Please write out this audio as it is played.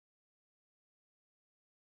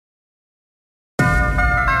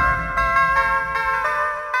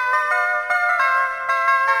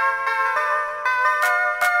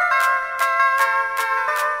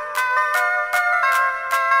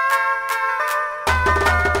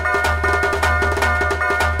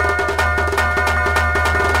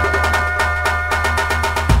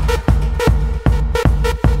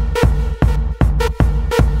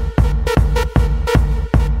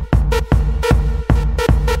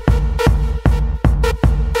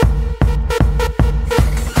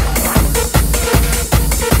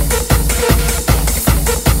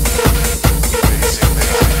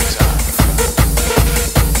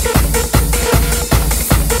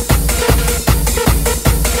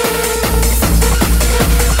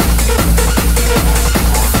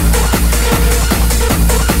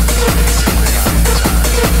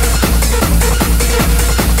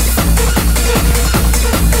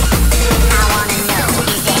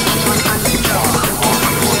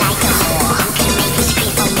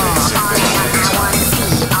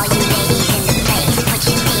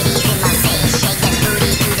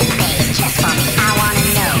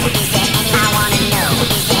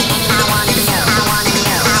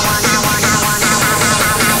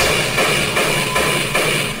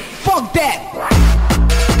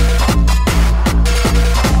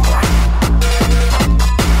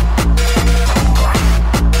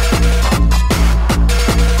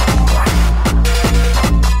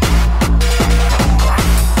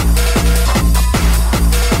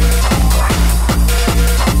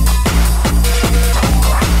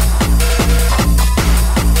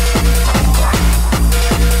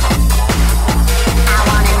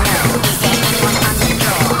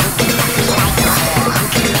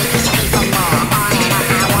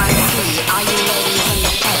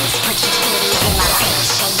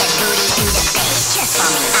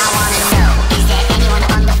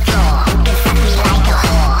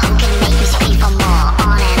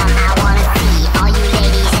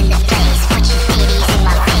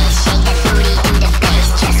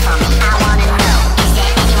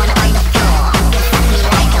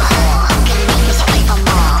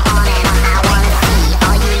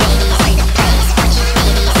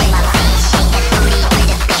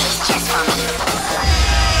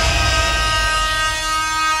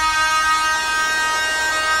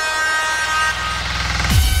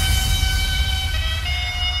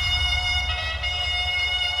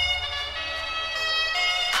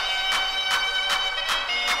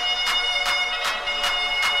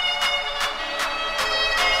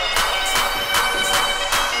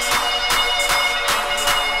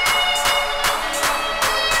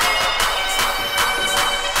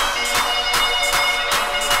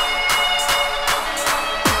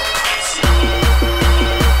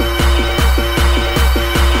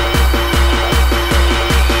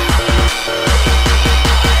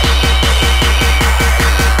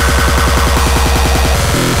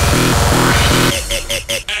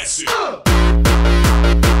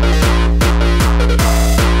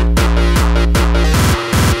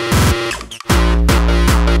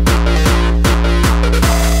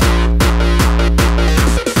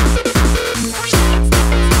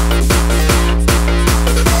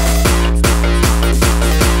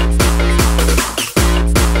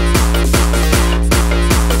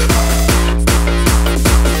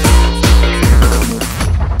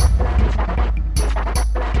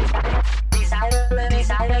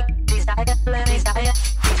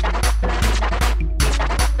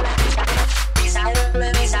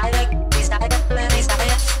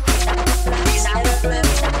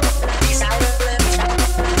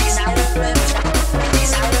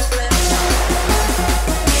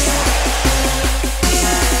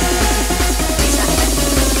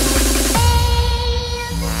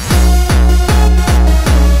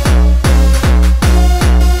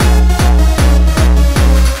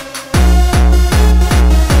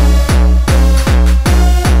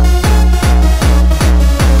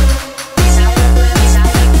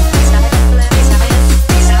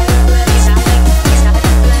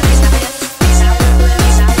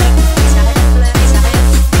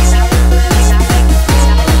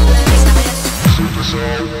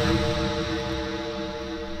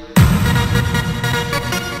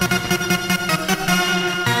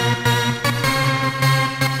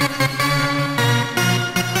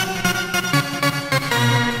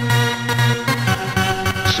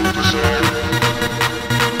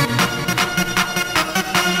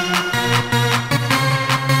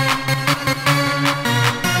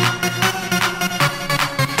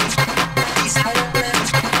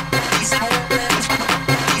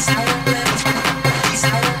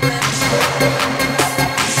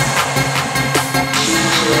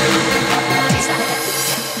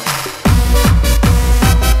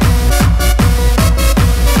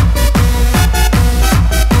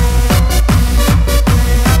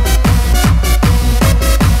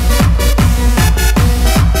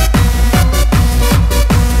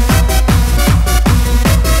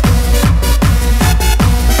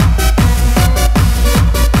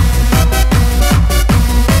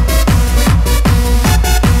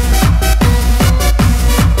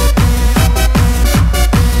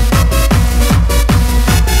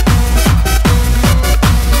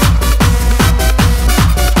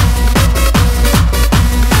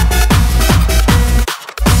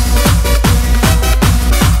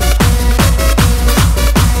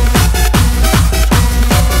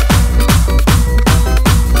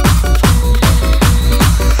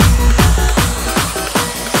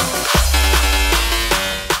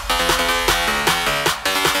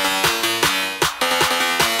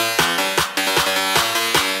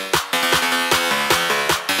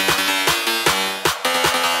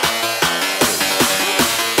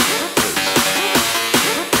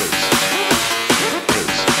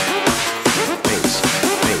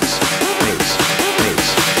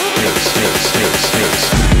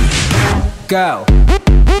go.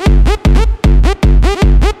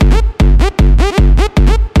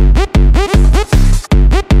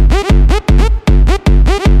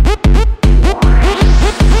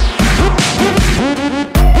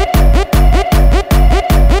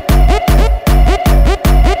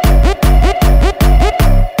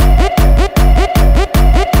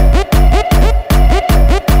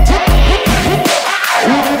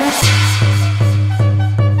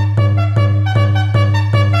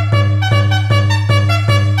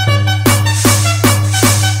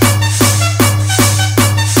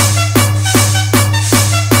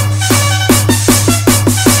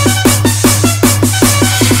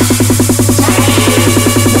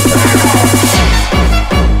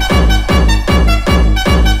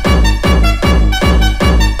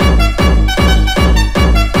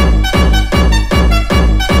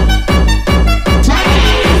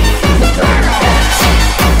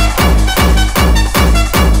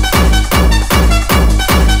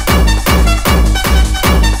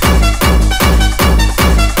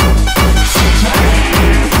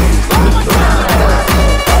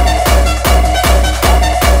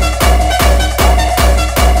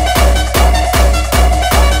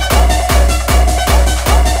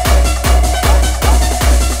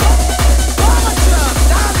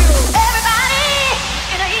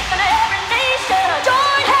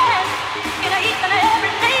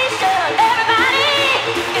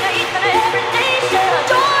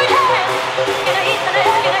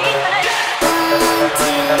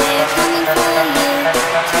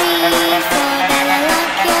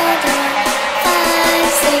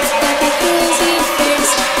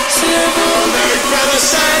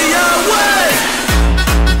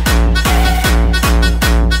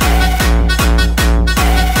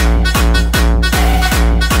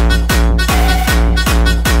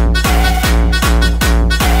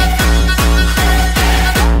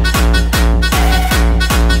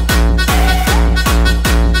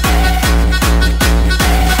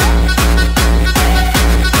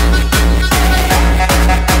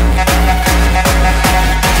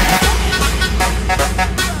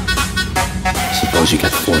 Suppose you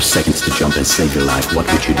got 4 seconds to jump and save your life,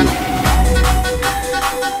 what would you do?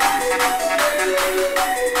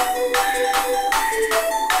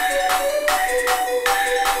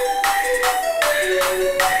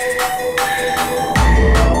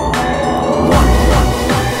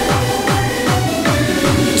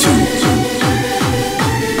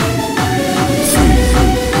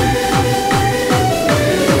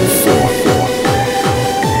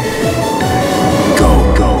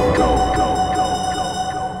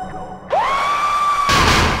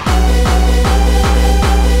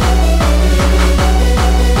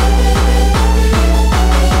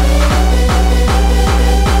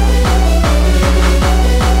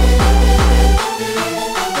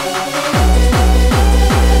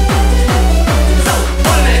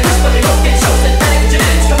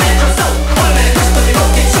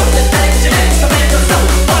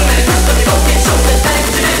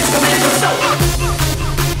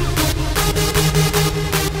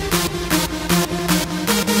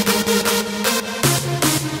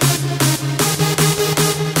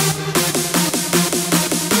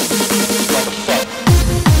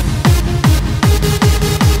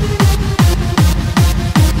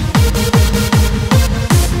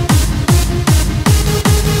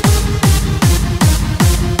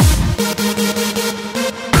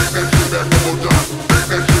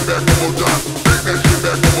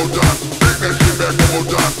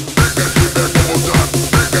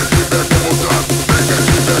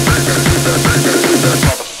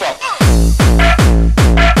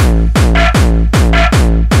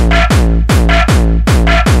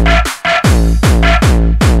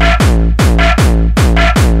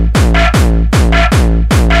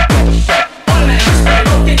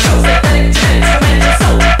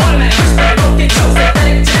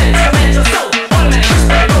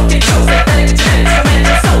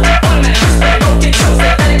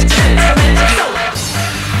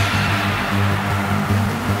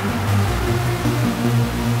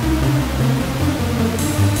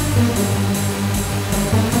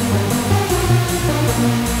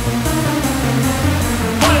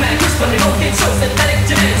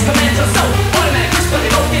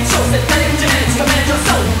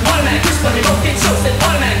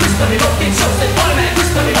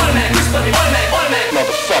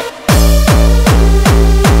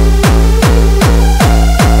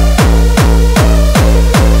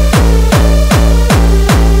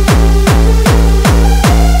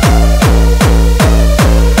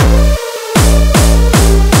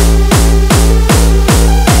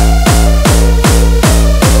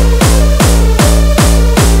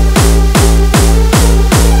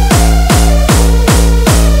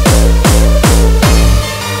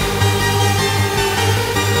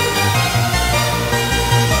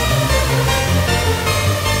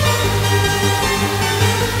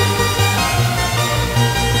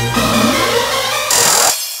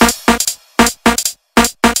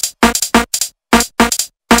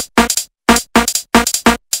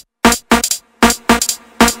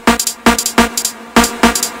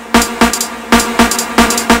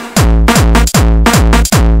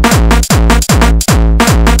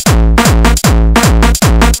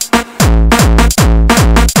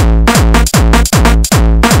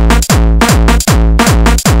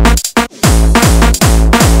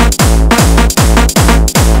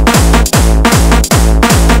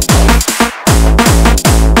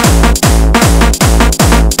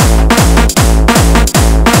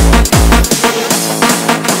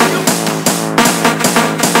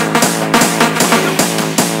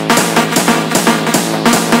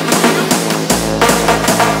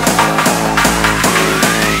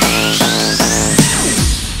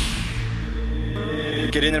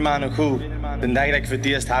 me nog goed, de dag dat ik voor het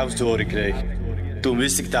eerst house te horen kreeg. Toen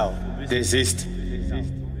wist ik het al, dit is het.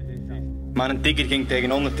 Maar een tikker ging tegen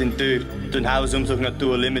 100 in het uur, toen house omzog naar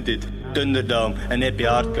Tour Limited, Thunderdome en Happy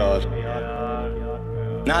Hardcore.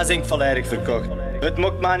 Na zijn ik volledig verkocht. Het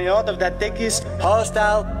maakt mij niet uit of dat dik is,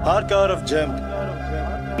 hardstyle, hardcore of jump.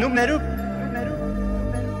 Noem maar op.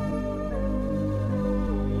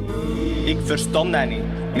 Ik verstond dat niet.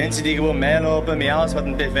 Mensen die gewoon meelopen met alles wat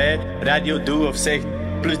een tv, radio doet of zegt.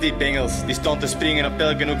 Plus die bengels, die staan te springen op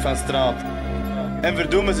elke hoek van straat. En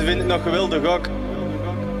verdoemen, ze vinden het nog geweldig ook.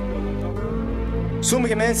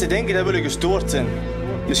 Sommige mensen denken dat we gestoord zijn.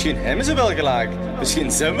 Misschien hebben ze wel gelijk.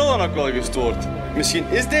 Misschien zijn we dan ook wel gestoord. Misschien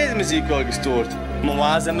is deze muziek wel gestoord. Maar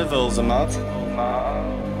waar zijn we vulzen, maat?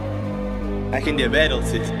 Als je in die wereld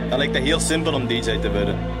zit, dan lijkt het heel simpel om DJ te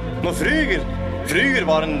worden. Maar vroeger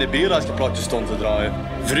waren de bier als je plaatjes stond te draaien.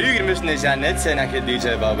 Vroeger moest het Jeannette zijn als je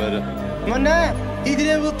DJ wou worden. Maar nee,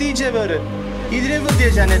 iedereen wil DJ worden. Iedereen wil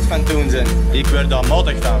die Jeannette van toen zijn. Ik word daar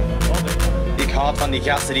mottig van. Ik haat van die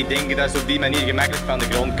gasten die denken dat ze op die manier gemakkelijk van de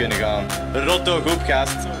grond kunnen gaan. Rot toch op,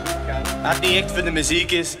 gast. Als het niet echt voor de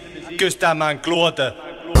muziek is, kust dat maar een kloten.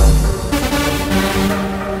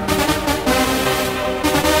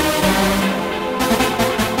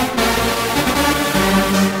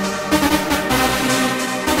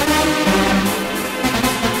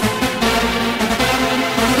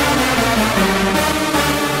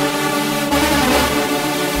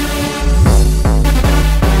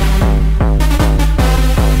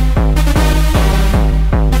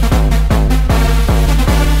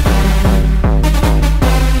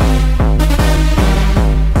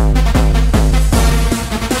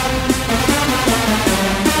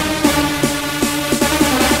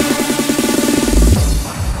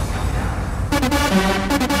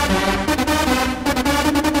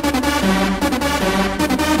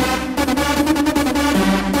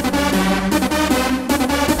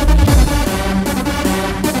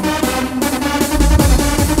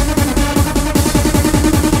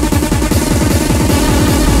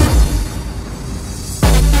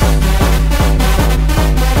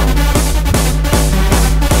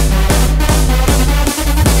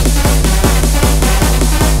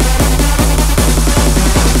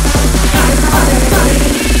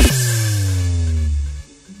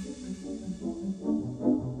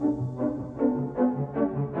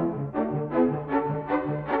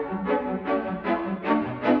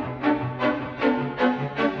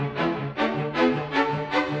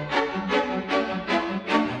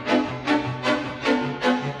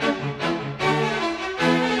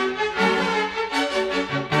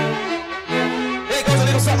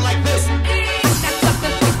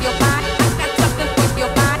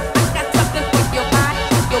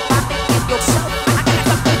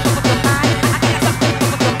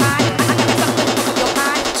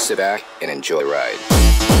 Sit back and enjoy the ride.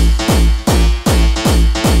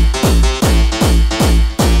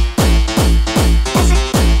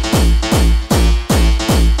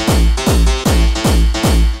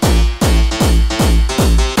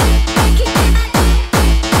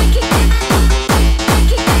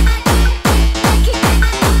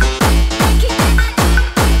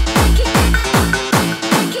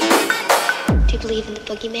 Do you believe in the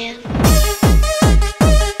boogeyman?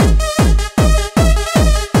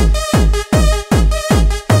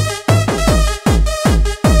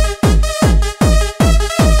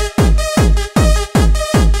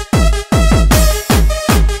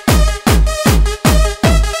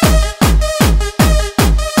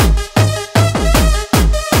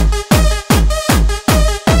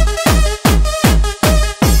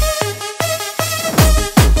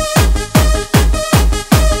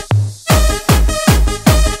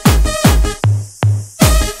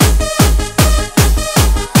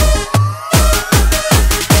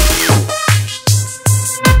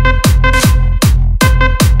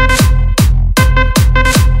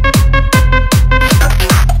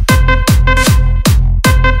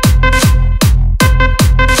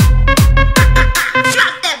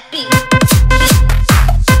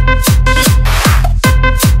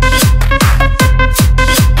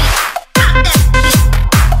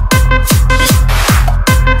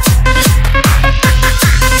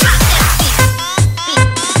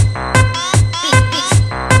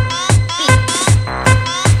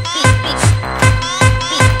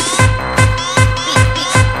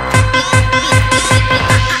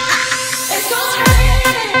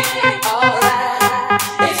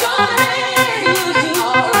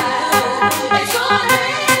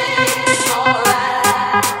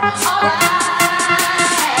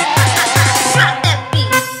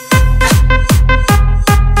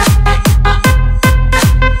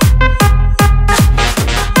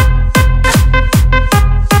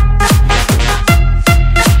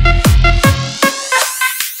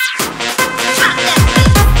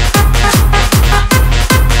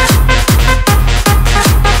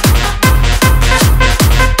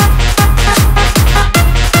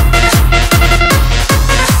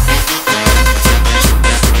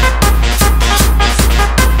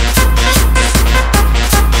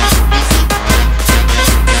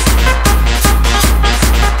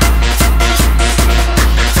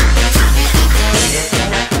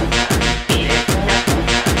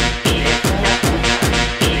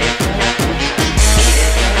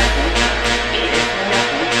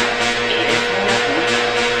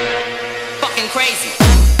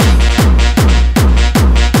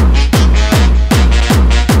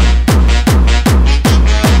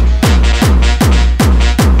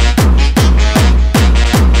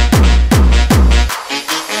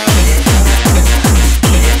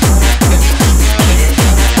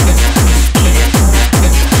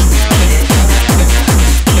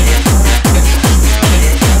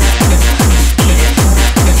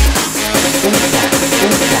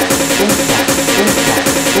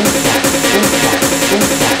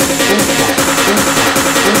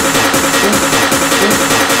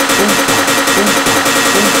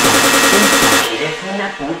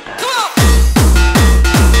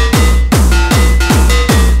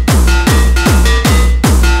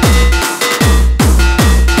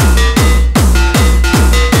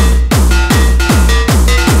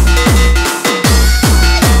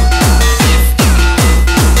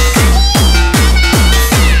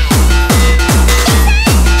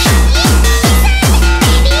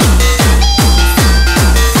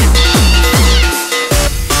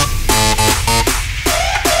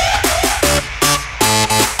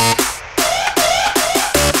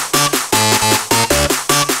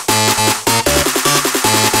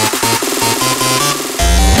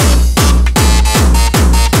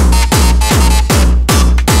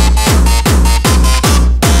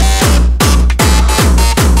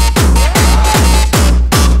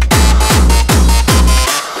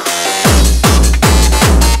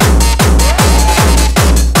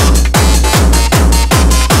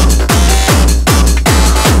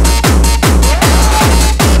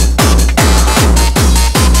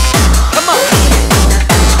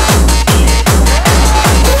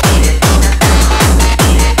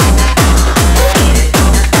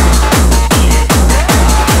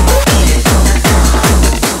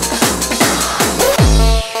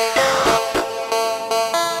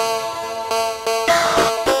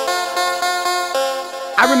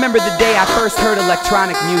 I first heard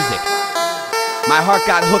electronic music. My heart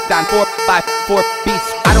got hooked on 4x4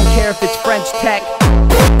 beats. I don't care if it's French tech,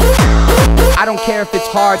 I don't care if it's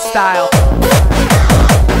hard style,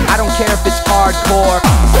 I don't care if it's hardcore,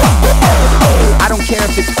 I don't care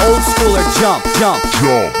if it's old school or jump.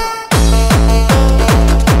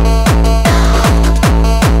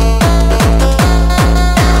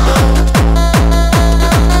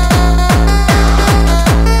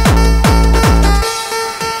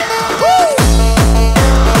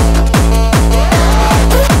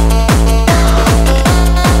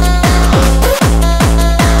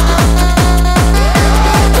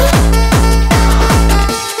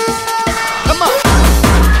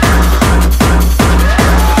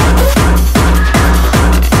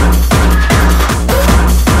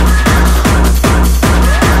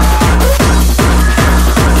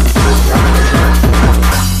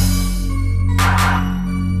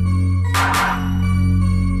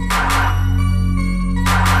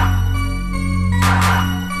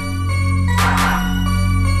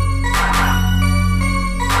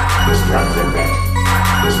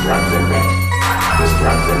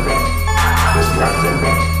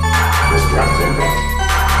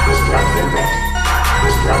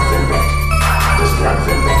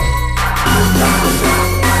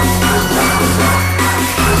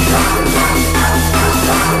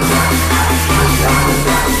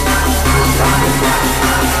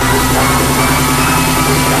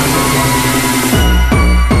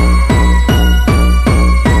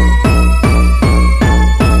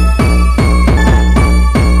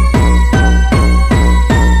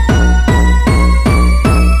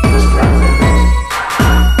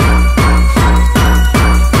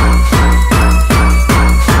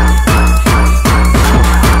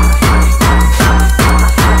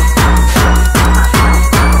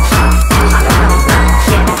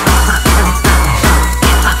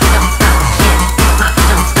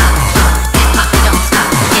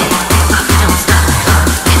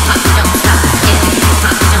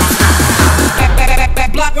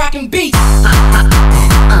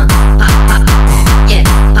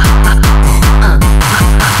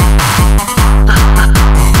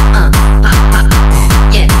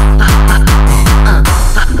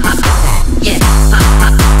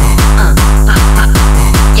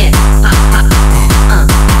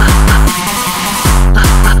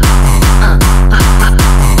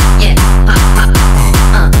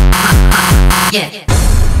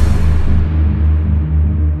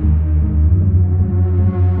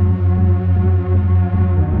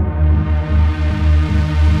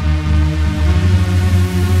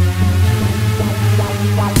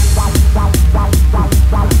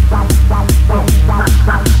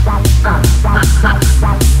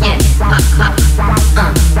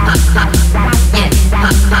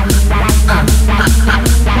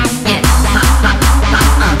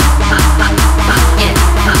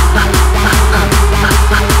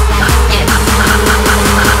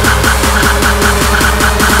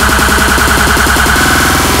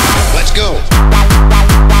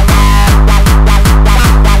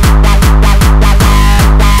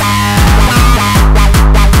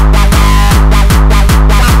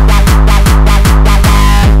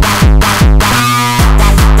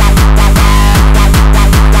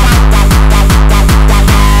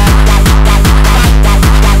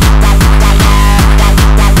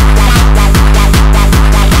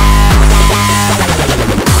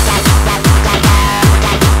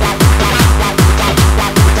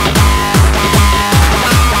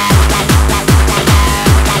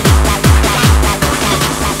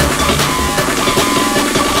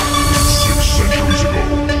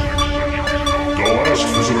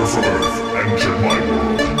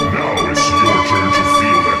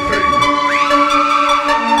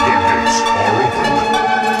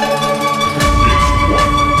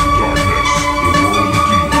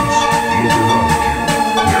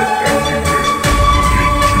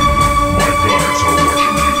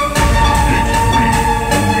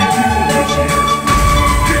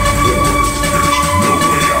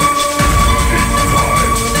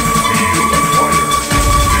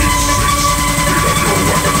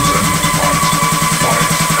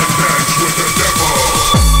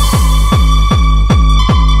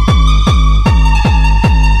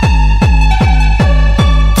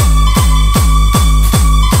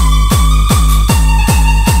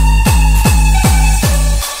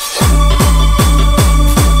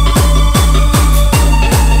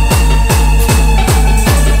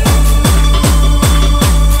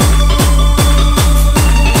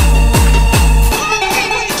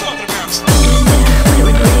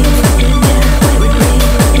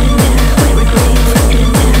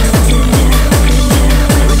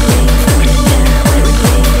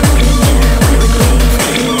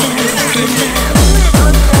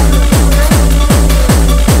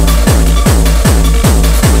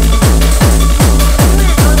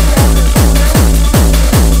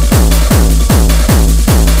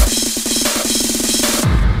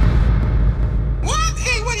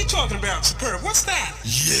 talking about, Superb? What's that?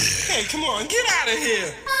 Yeah. Hey, come on, get out of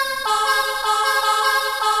here.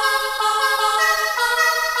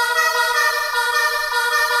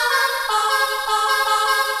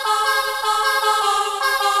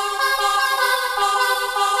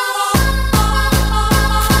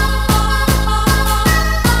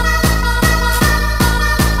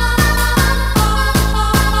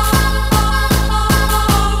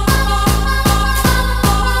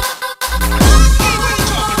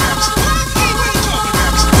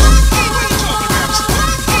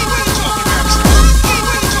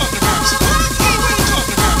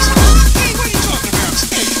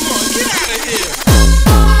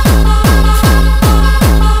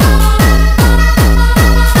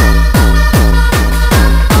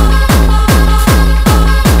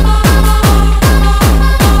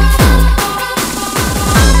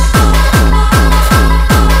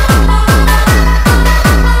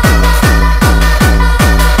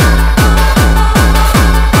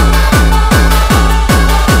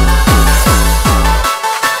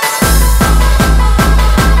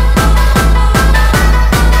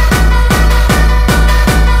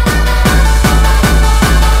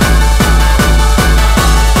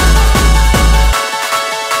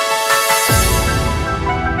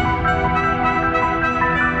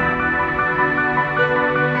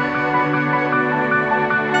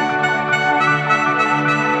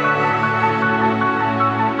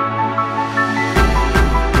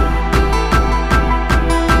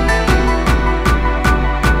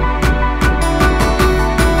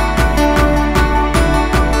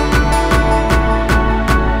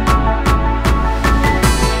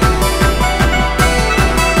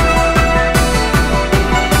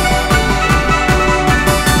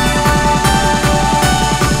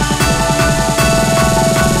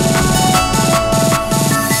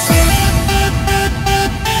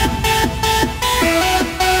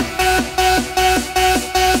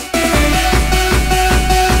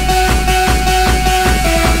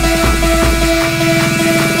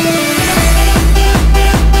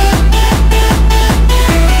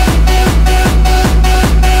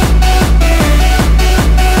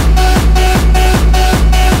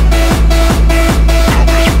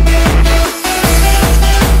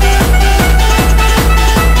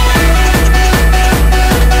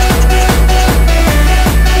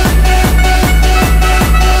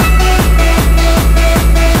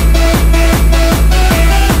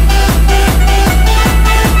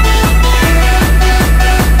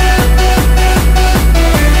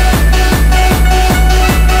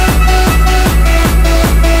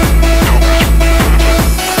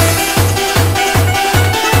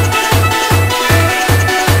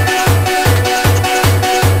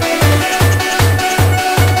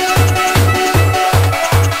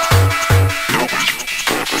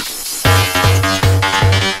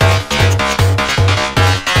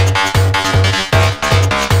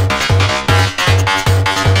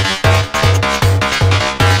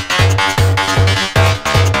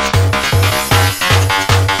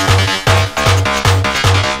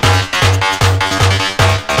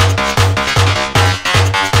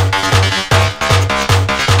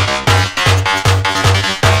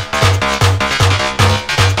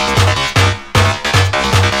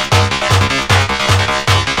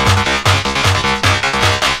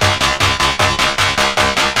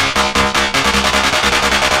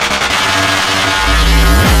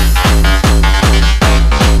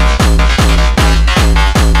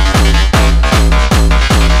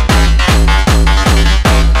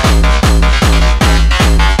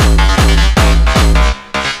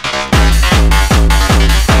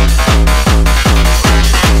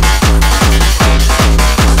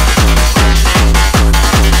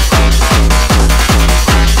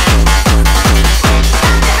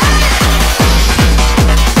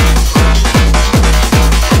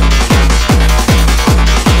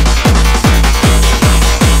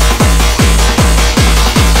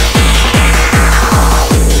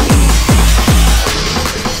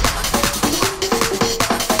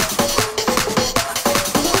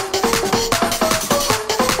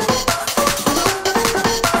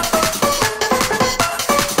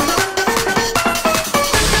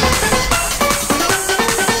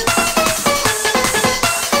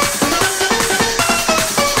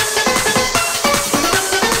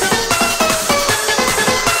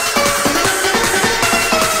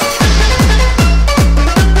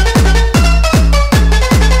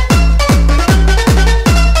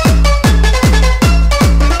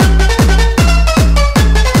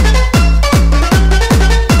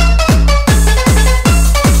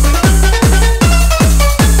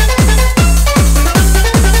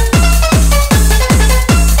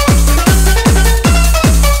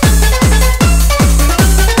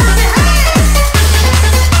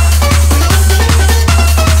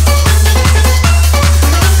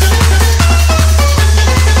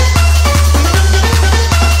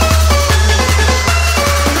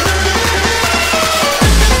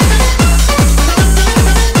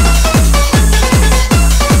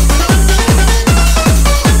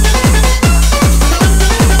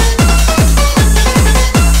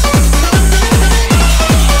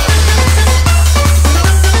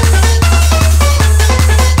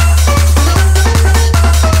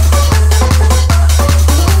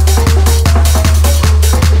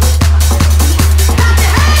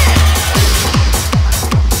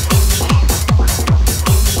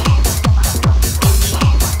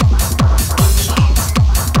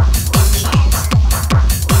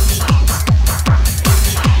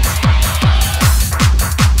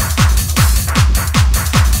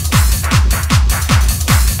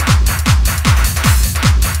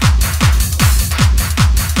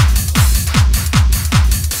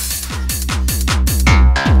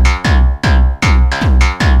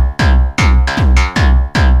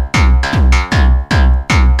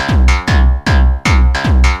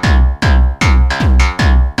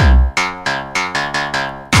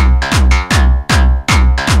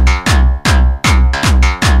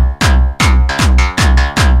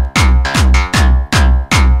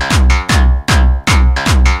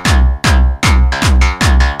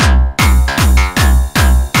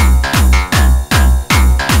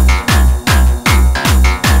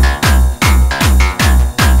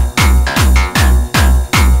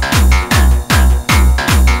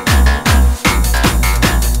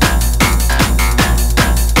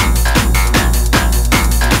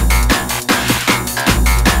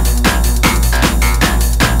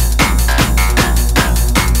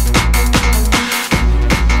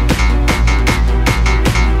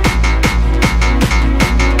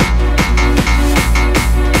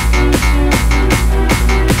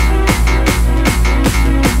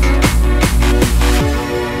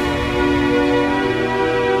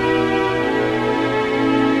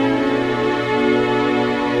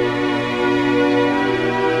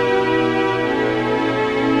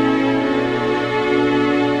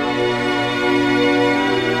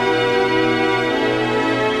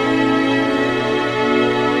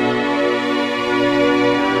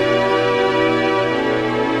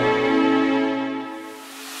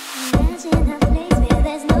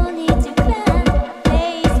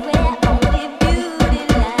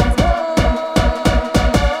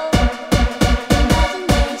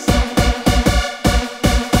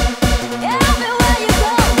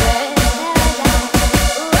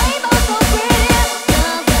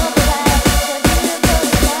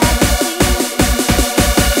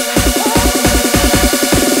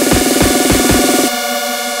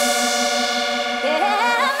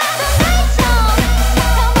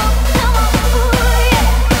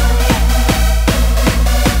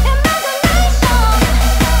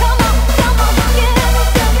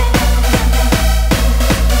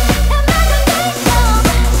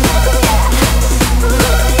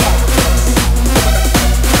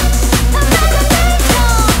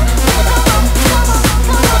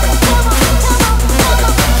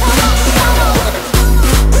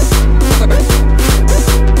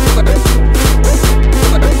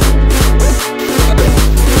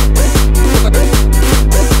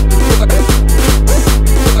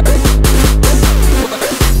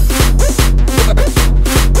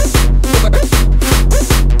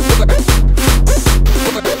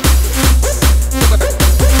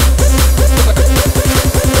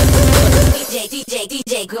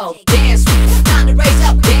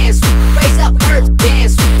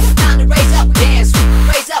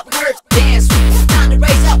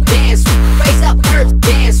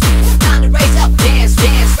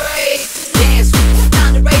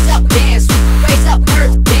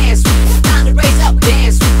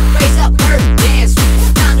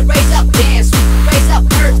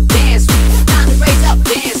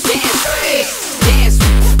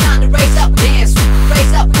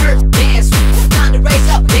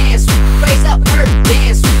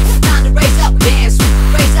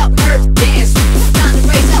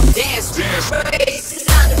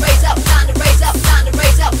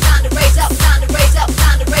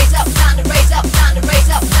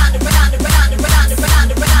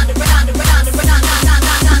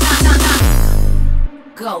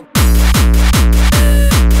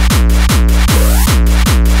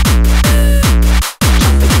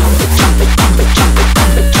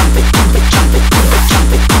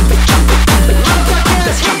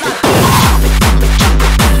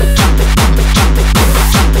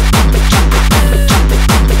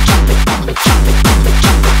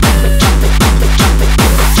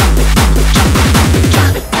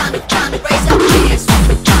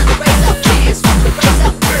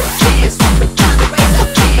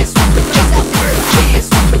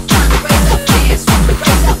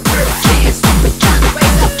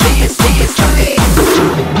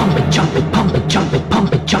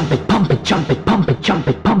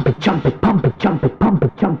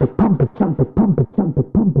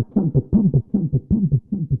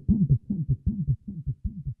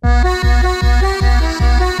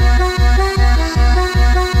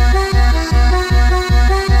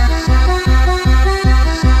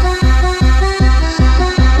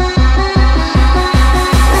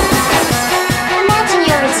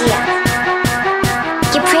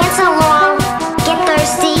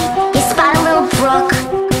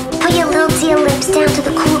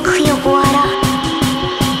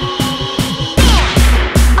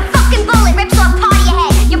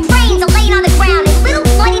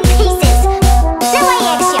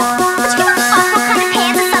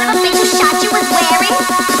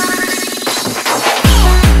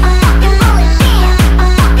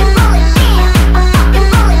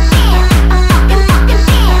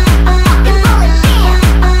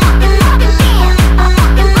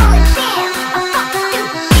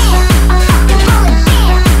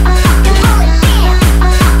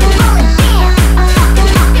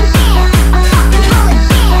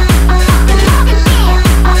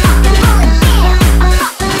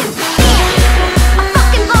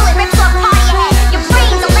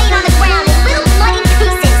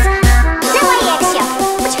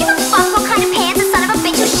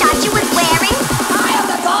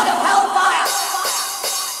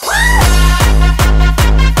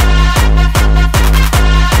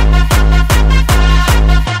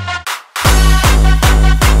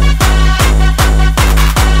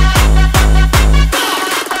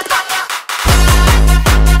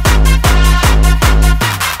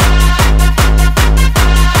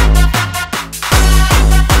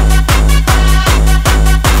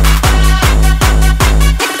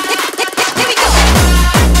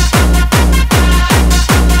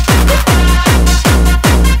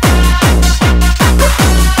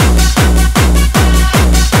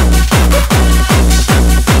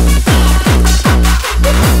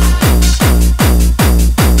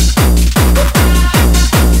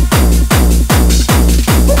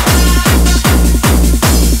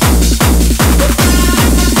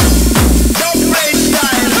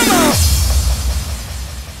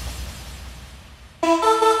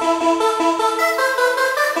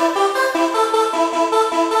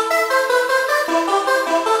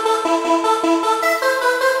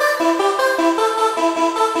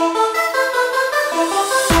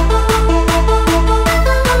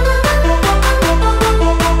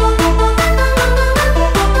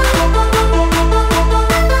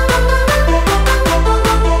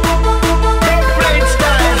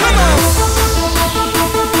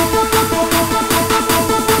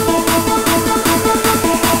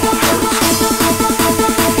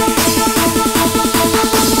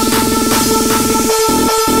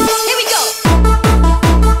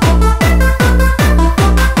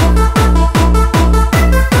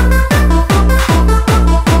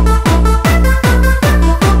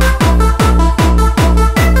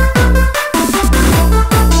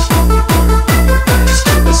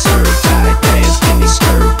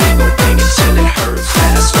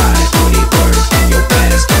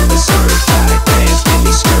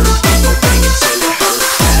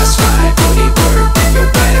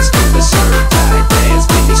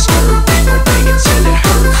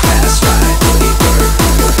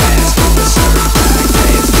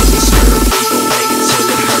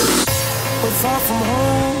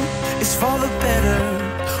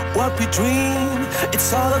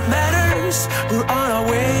 It's all that matters. We're on our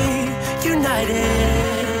way, united.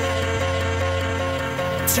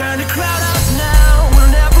 Turn the crowd up now. We'll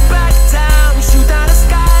never back down. Shoot down the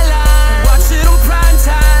skyline. Watch it on prime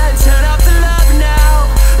time. Turn up the love now.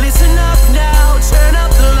 Listen up now. Turn up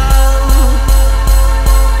the love.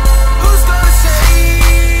 Who's gonna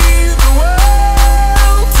save the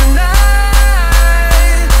world tonight?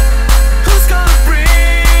 Who's gonna bring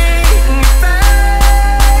it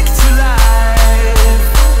back to life?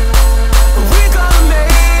 We're gonna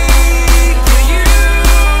make it, you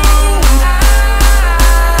and I.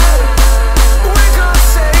 We're gonna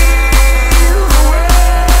save the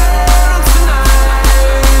world tonight.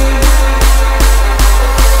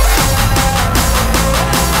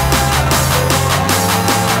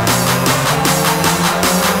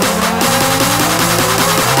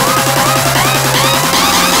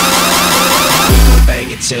 Bang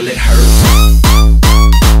it till it hurts.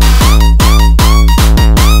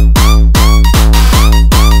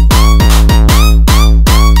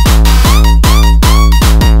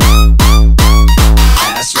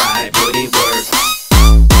 That's right, booty work.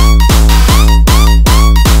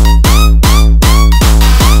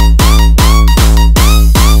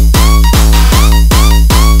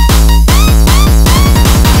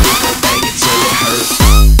 Bang it till it hurts.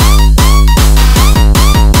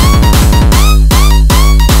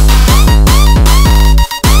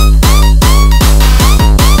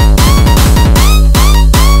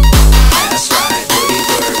 That's right, booty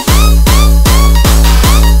work.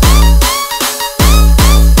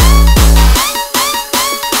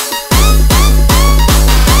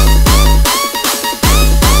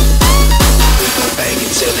 Bang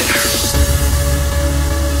it till it hurts.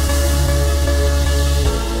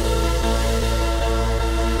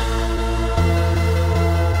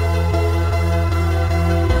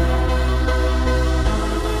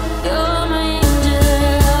 You're my angel,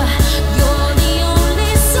 you're the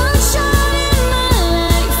only sunshine in my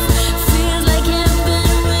life. Feels like heaven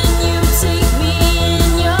when you take me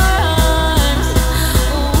in your arms.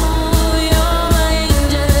 Oh, you're my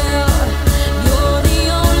angel, you're the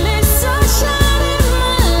only sunshine in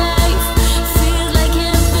my life. Feels like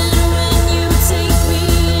heaven when you take me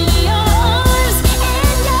in your arms.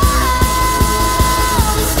 And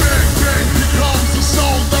Bang, bang, here comes the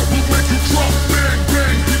song that will make you drop. Bang,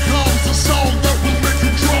 bang, here comes the song that will make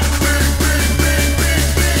you drop. Bang, bang, bang, bang,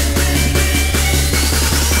 bang, bang, bang.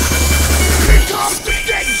 Here comes the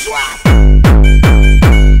dead drop.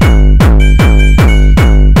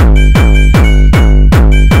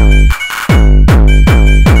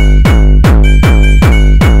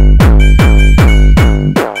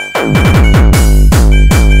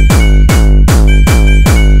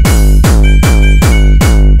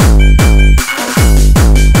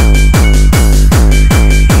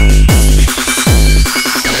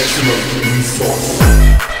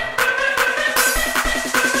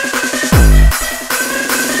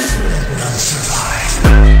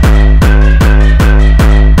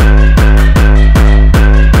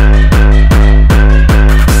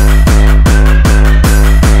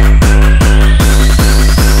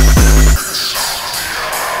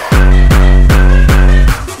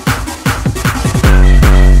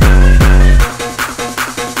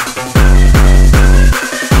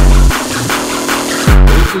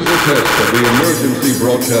 This is a test of the emergency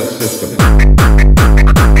broadcast system.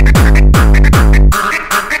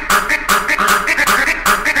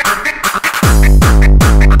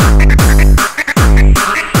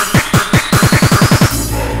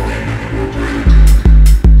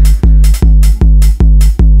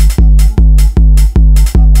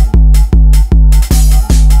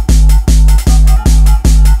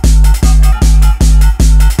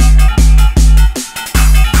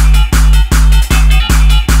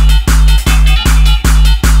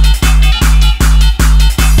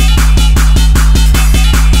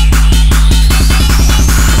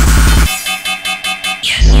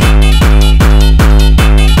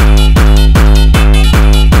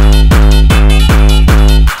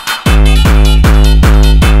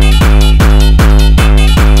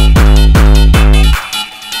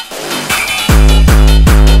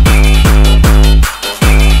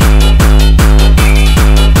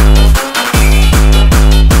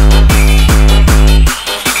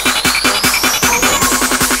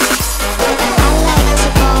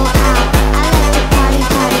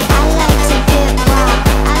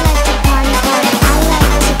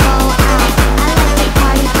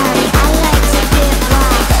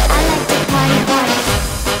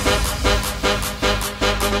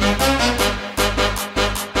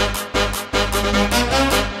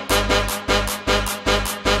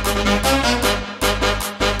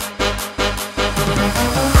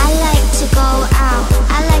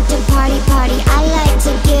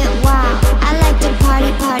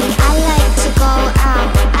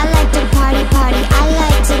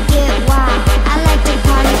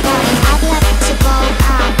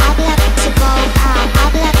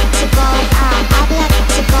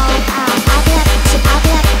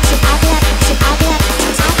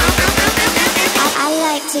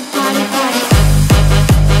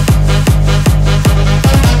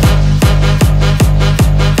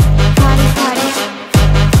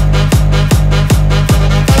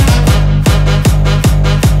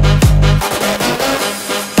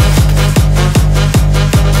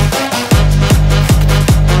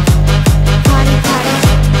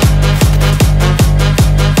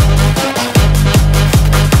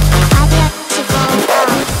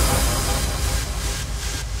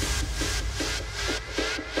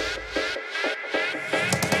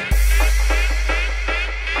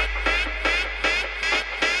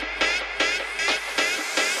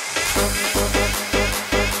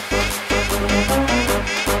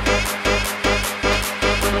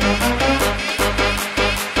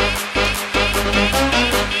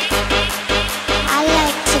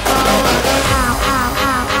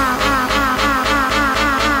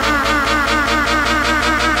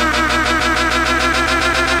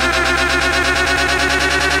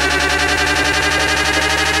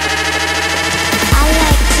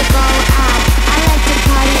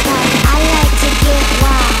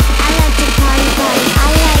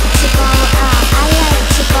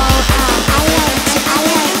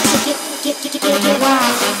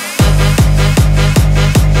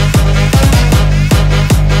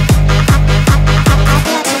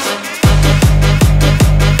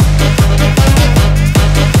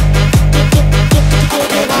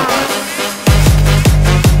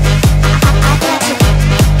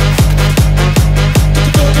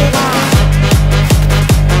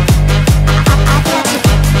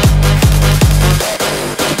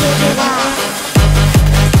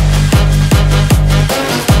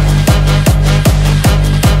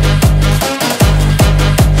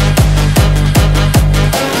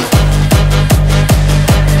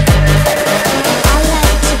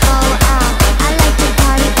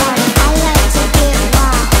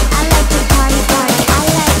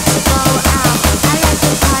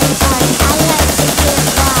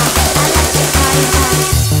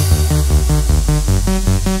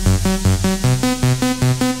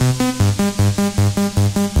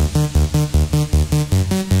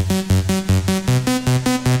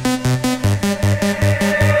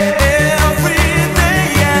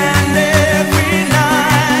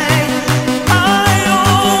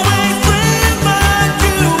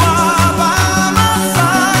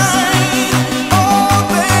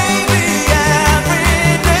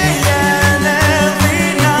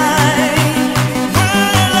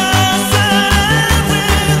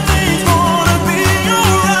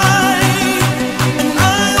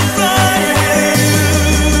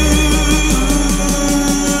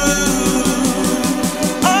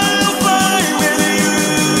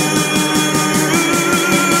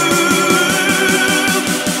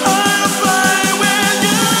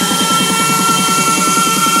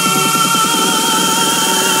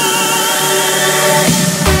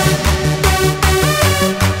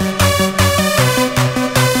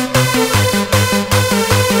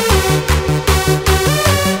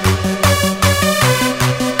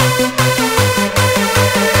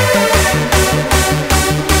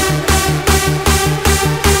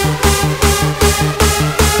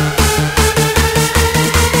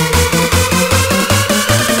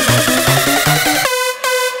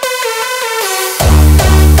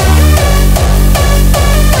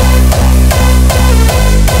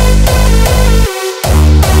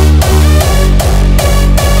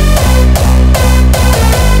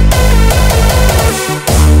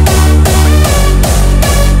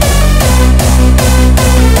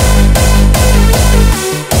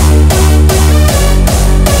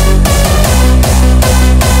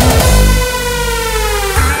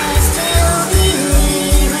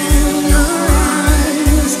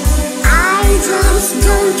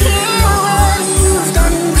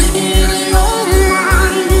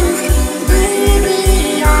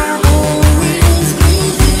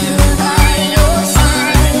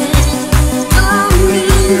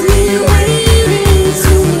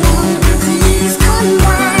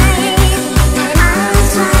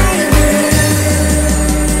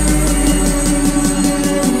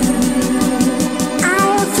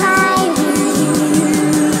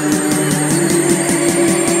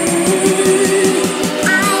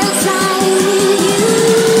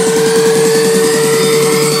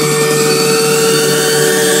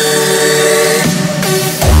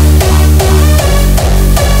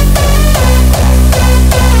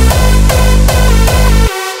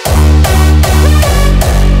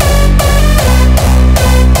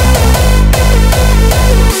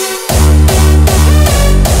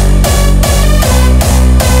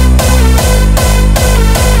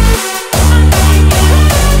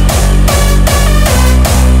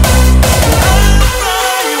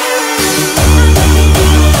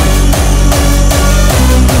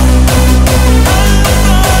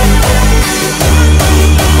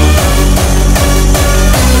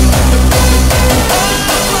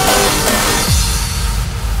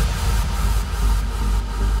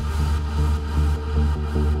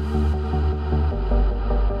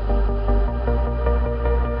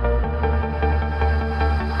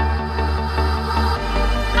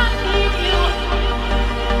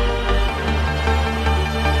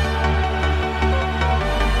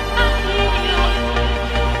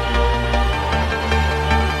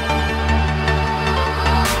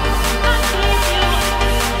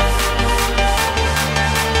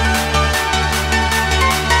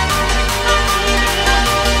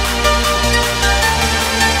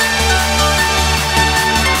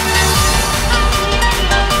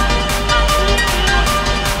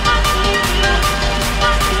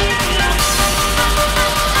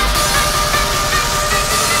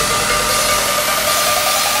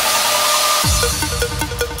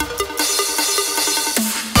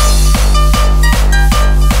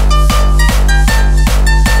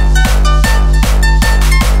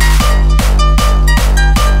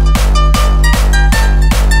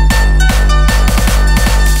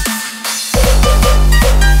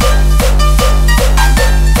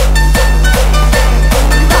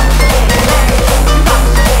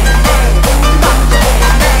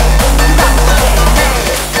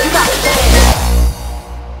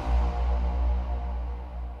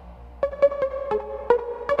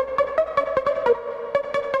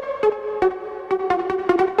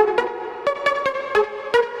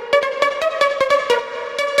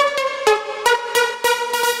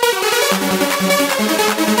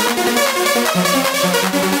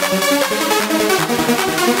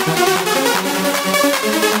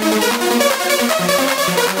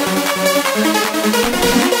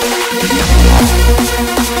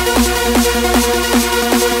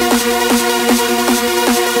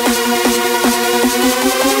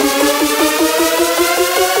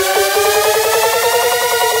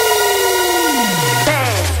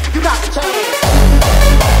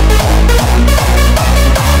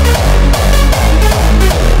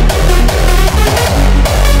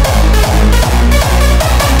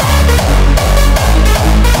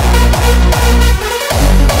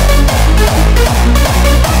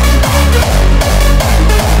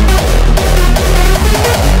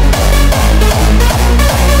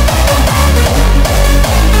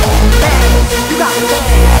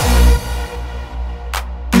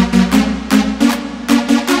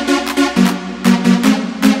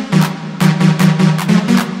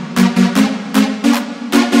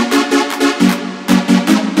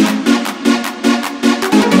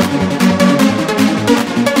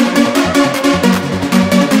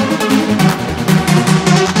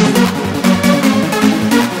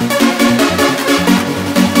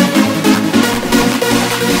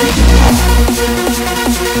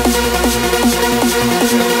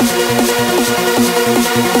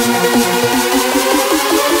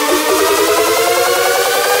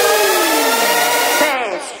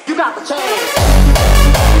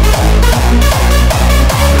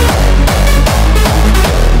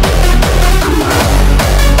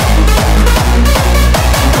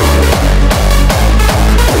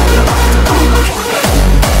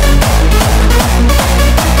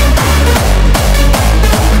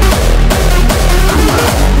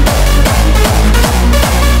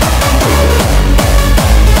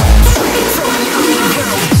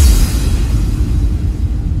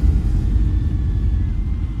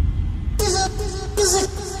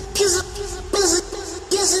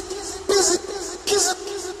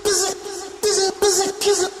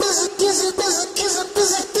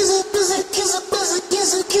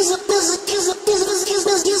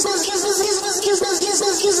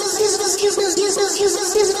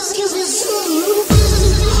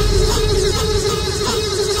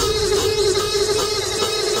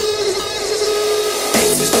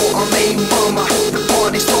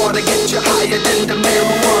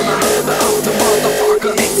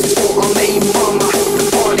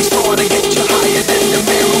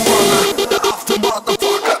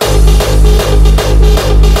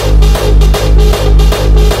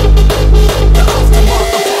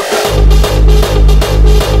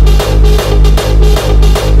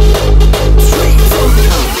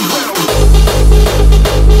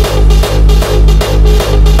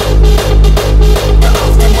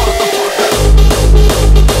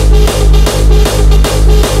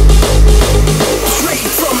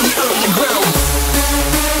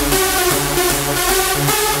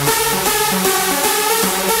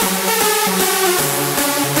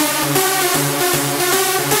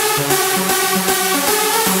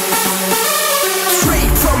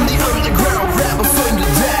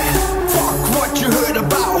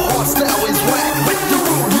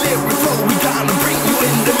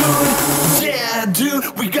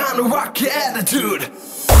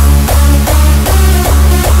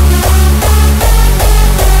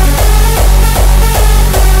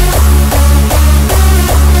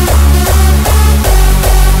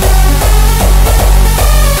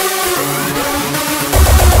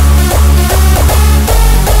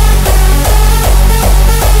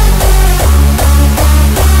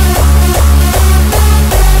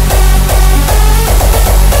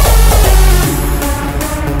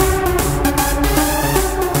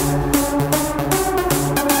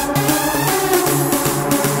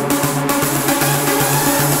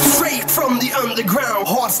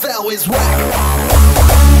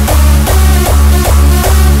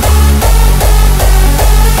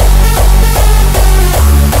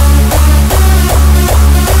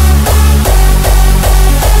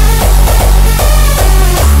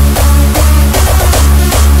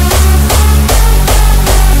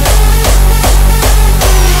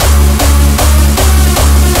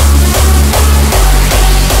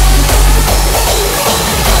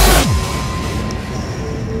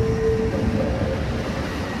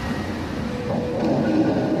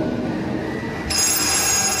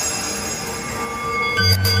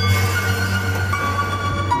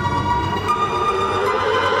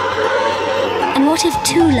 What if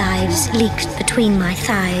two lives leaked between my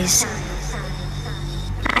thighs?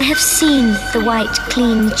 I have seen the white,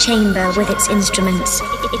 clean chamber with its instruments.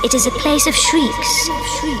 It is a place of shrieks.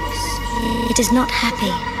 It is not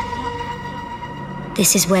happy.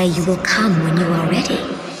 This is where you will come when you are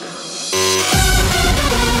ready.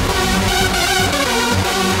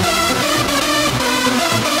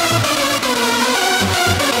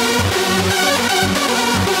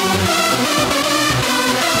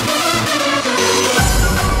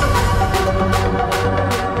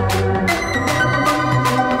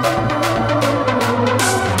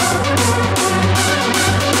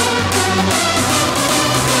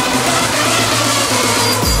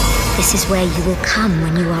 this is where you will come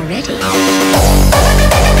when you are ready.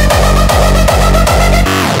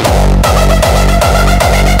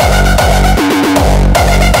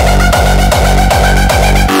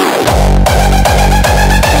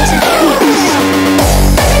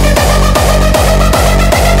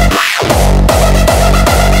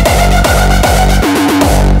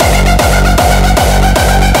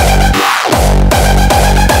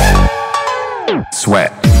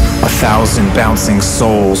 Sweat, 1,000 bouncing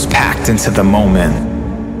souls packed into the moment.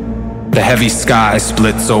 The heavy sky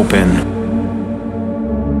splits open.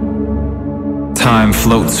 Time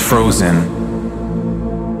floats frozen.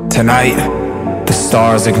 Tonight, the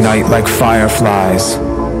stars ignite like fireflies.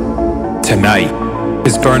 Tonight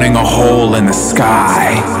is burning a hole in the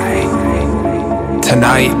sky.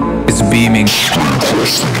 Tonight is beaming. Show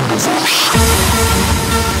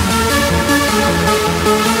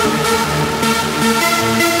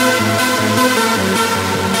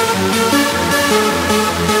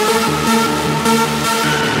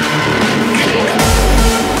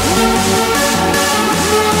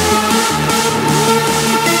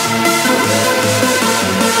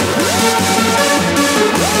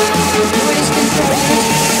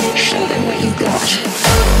them what you got.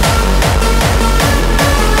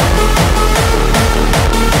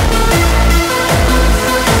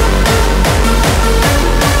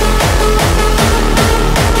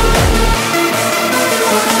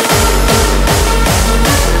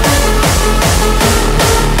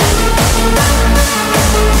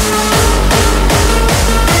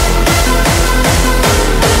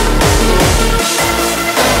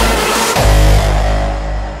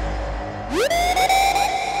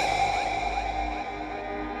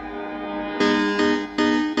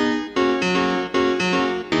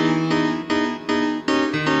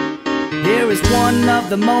 Here is one of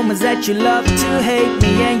the moments that you love to hate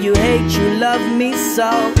me, and you hate you love me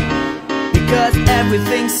so. Because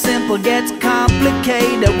everything simple gets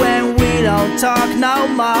complicated when we don't talk no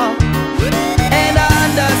more. And I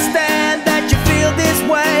understand that you feel this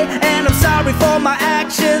way, and I'm sorry for my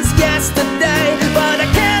actions yesterday. But I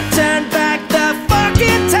can't turn back the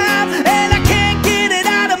fucking time, and I can't get it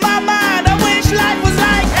out of my mind. I wish life was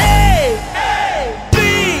like A, B,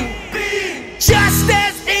 just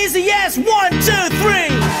as easy as 1, 2.